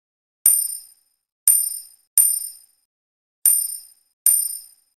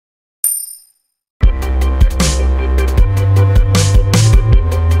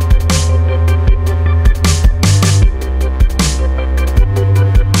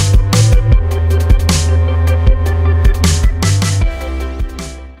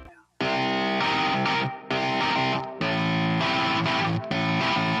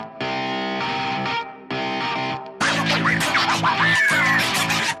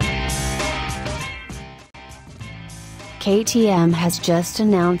KTM has just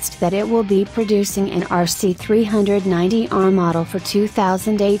announced that it will be producing an RC390R model for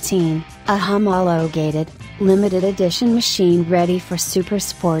 2018, a homologated, limited edition machine ready for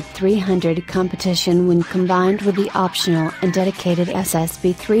Supersport 300 competition when combined with the optional and dedicated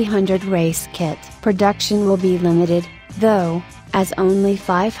SSP300 Race Kit. Production will be limited, though, as only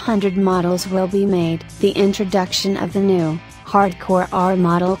 500 models will be made. The introduction of the new, hardcore R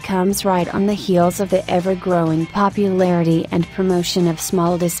model comes right on the heels of the ever-growing popularity and promotion of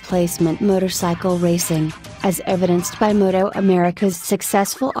small-displacement motorcycle racing, as evidenced by MotoAmerica's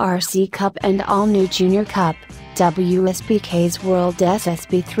successful RC Cup and all-new Junior Cup, WSBK's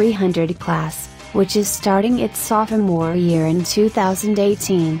WorldSSP300 class, which is starting its sophomore year in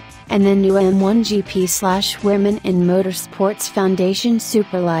 2018. And the new M1GP/Women in Motorsports Foundation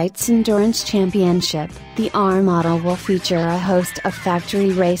Superlites Endurance Championship. The R model will feature a host of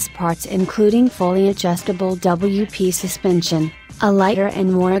factory race parts including fully adjustable WP suspension, a lighter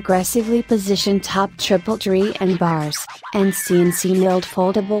and more aggressively positioned top triple tree and bars, and CNC milled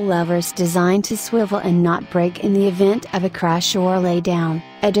foldable levers designed to swivel and not break in the event of a crash or laydown.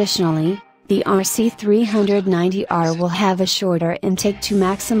 Additionally, the RC390R will have a shorter intake to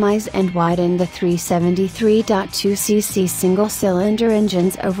maximize and widen the 373.2cc single-cylinder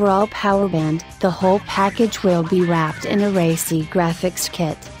engine's overall power band. The whole package will be wrapped in a racy graphics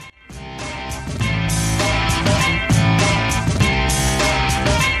kit.